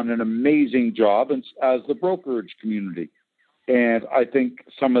 have done an amazing job as the brokerage community. And I think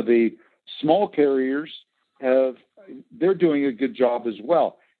some of the small carriers they're doing a good job as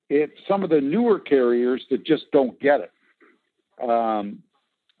well. It's some of the newer carriers that just don't get it,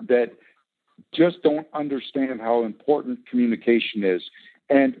 that just don't understand how important communication is.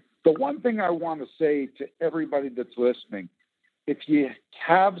 And the one thing I want to say to everybody that's listening, if you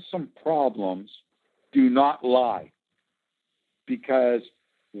have some problems, do not lie. Because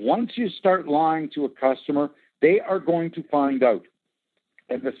once you start lying to a customer, they are going to find out.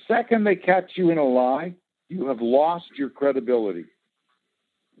 And the second they catch you in a lie, you have lost your credibility.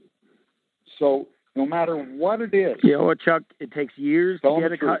 So no matter what it is. You know what, Chuck? It takes years to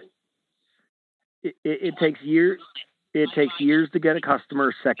get it takes years. It takes years to get a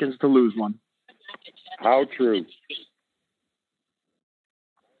customer, seconds to lose one. How true.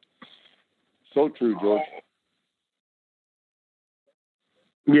 So true, George.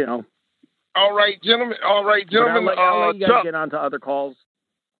 All right, gentlemen. I'll let you guys get on to other calls.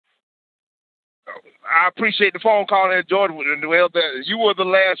 I appreciate the phone call there, Jordan. Well, you were the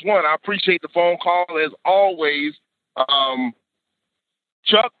last one. I appreciate the phone call as always.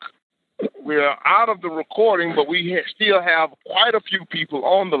 Chuck, we're out of the recording, but we still have quite a few people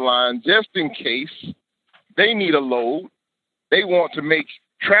on the line just in case they need a load. They want to make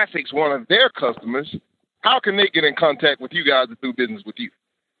Trafix one of their customers. How can they get in contact with you guys to do business with you?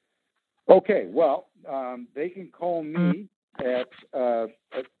 Okay, well, they can call me at the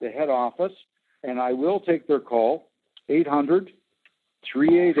head office, and I will take their call,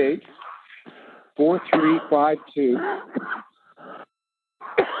 800-388-4352.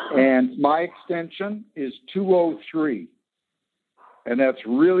 And my extension is 203. And that's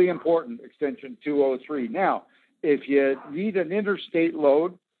really important, extension 203. Now, if you need an interstate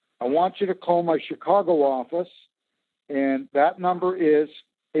load, I want you to call my Chicago office, and that number is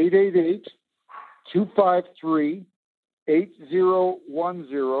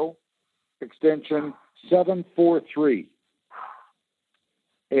 888-253-8010, extension 743.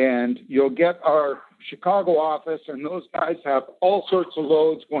 And you'll get our Chicago office, and those guys have all sorts of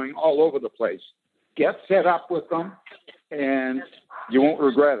loads going all over the place. Get set up with them, and you won't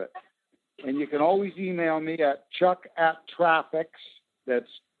regret it. And you can always email me at chuck@Trafix,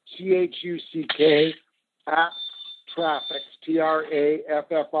 that's CHUCK @Trafix,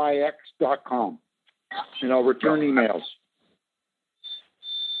 TRAFFIX.com. And I'll return emails.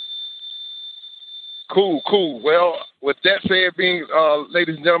 Cool. Well, with that said,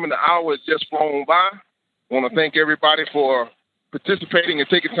 ladies and gentlemen, the hour has just flown by. I want to thank everybody for participating and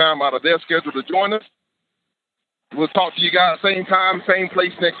taking time out of their schedule to join us. We'll talk to you guys same time, same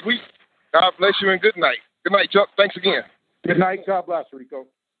place next week. God bless you and good night. Good night, Chuck. Thanks again. Good night. God bless, Rico.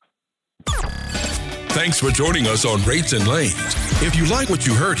 Thanks for joining us on Rates and Lanes. If you like what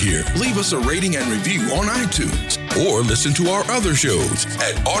you heard here, leave us a rating and review on iTunes or listen to our other shows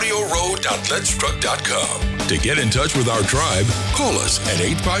at audioroad.letstruck.com. To get in touch with our tribe, call us at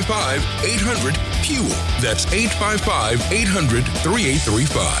 855-800-FUEL. That's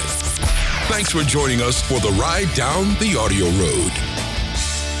 855-800-3835. Thanks for joining us for the ride down the audio road.